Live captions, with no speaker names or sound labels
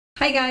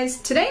Hi guys,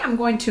 today I'm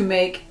going to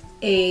make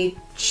a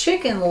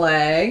chicken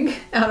leg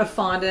out of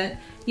fondant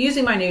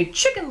using my new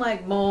chicken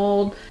leg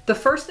mold. The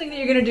first thing that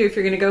you're going to do if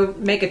you're going to go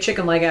make a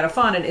chicken leg out of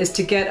fondant is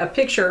to get a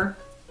picture.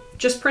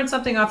 Just print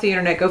something off the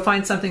internet, go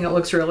find something that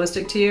looks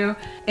realistic to you,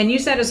 and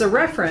use that as a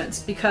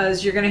reference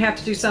because you're going to have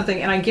to do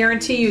something, and I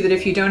guarantee you that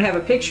if you don't have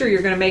a picture,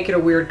 you're going to make it a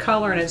weird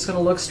color and it's going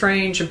to look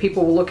strange and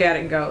people will look at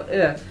it and go,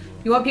 ugh.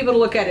 You want people to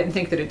look at it and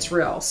think that it's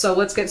real. So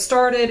let's get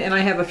started, and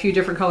I have a few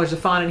different colors of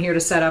fondant here to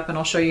set up and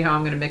I'll show you how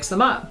I'm going to mix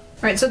them up.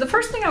 All right, so the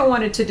first thing I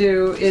wanted to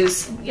do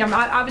is,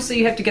 obviously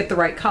you have to get the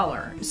right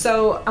color.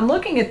 So I'm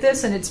looking at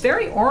this and it's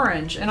very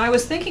orange, and I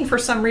was thinking for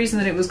some reason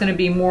that it was going to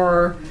be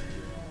more,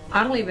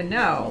 I don't even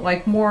know,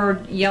 like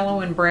more yellow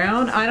and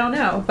brown. I don't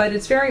know, but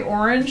it's very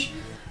orange.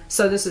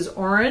 So this is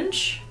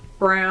orange,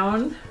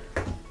 brown,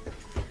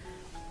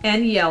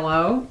 and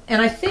yellow.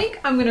 And I think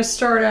I'm going to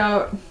start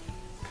out,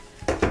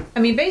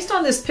 based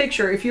on this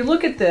picture, if you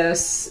look at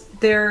this,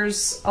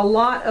 there's a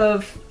lot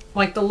of,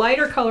 like the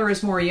lighter color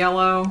is more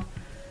yellow,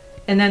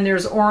 and then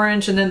there's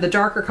orange, and then the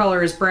darker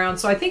color is brown.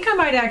 So I think I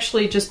might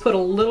actually just put a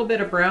little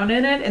bit of brown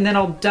in it, and then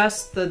I'll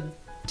dust the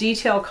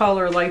detail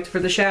color, like for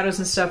the shadows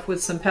and stuff,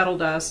 with some petal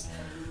dust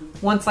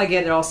once I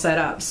get it all set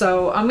up.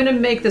 So I'm gonna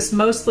make this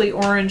mostly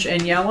orange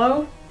and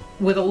yellow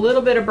with a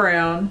little bit of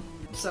brown.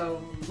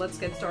 So let's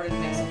get started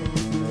mixing.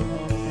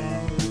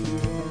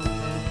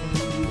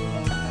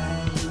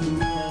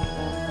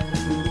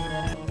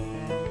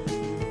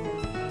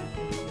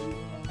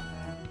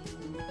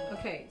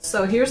 Okay,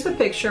 so here's the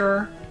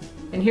picture,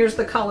 and here's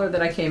the color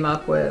that I came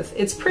up with.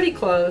 It's pretty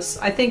close.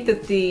 I think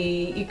that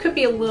it could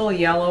be a little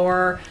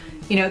yellower.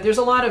 You know, there's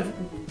a lot of,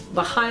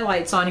 the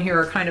highlights on here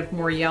are kind of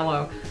more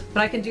yellow,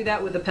 but I can do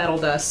that with the petal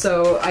dust.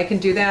 So I can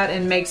do that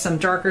and make some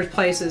darker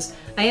places.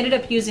 I ended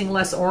up using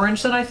less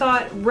orange than I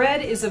thought.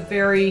 Red is a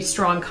very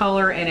strong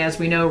color, and as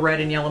we know, red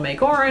and yellow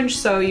make orange,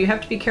 so you have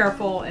to be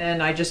careful,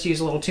 and I just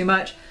used a little too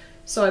much.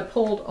 So I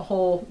pulled a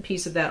whole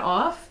piece of that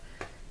off.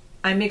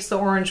 I mixed the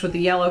orange with the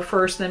yellow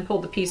first, then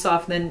pulled the piece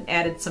off, then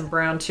added some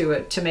brown to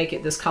it to make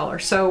it this color.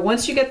 So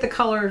once you get the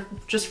color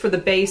just for the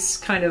base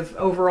kind of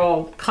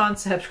overall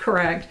concept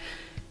correct,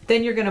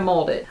 then you're gonna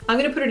mold it. I'm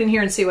gonna put it in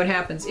here and see what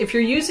happens. If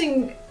you're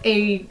using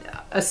a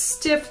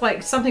stiff,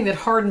 like something that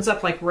hardens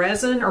up like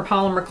resin or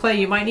polymer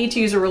clay, you might need to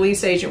use a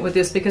release agent with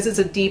this because it's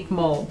a deep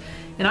mold.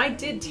 And I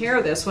did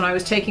tear this when I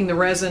was taking the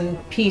resin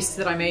piece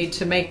that I made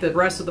to make the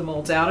rest of the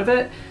molds out of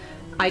it.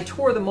 I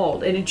tore the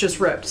mold and it just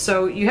ripped.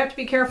 So you have to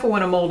be careful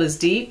when a mold is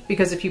deep,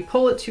 because if you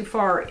pull it too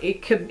far,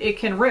 it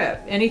can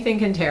rip. Anything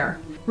can tear.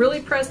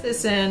 Really press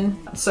this in.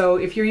 So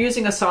if you're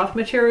using a soft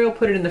material,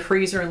 put it in the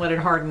freezer and let it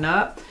harden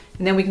up,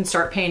 and then we can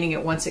start painting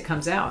it once it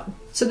comes out.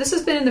 So this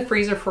has been in the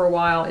freezer for a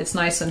while. It's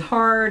nice and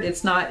hard.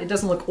 It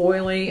doesn't look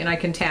oily, and I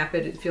can tap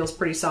it. It feels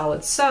pretty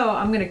solid. So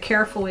I'm going to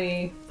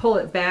carefully pull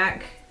it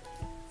back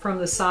from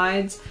the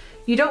sides.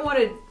 You don't want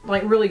to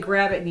like really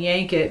grab it and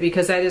yank it,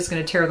 because that is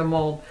going to tear the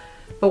mold.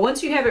 But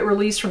once you have it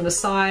released from the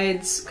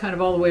sides, kind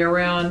of all the way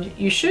around,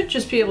 you should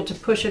just be able to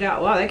push it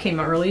out. Wow, that came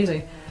out really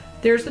easy.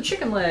 There's the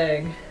chicken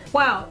leg.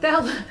 Wow,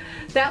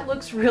 that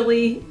looks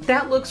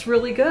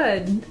really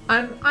good.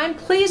 I'm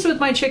pleased with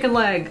my chicken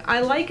leg.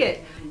 I like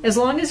it. As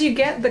long as you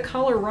get the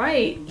color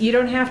right, you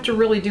don't have to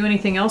really do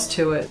anything else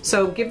to it.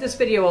 So give this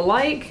video a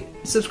like,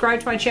 subscribe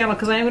to my channel,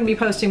 because I am going to be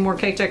posting more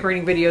cake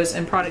decorating videos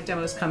and product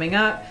demos coming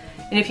up.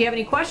 And if you have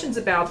any questions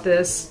about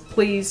this,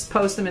 please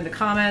post them in the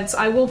comments.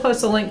 I will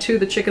post a link to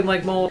the chicken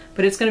leg mold,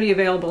 but it's going to be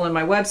available on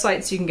my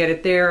website, so you can get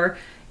it there.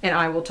 And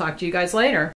I will talk to you guys later.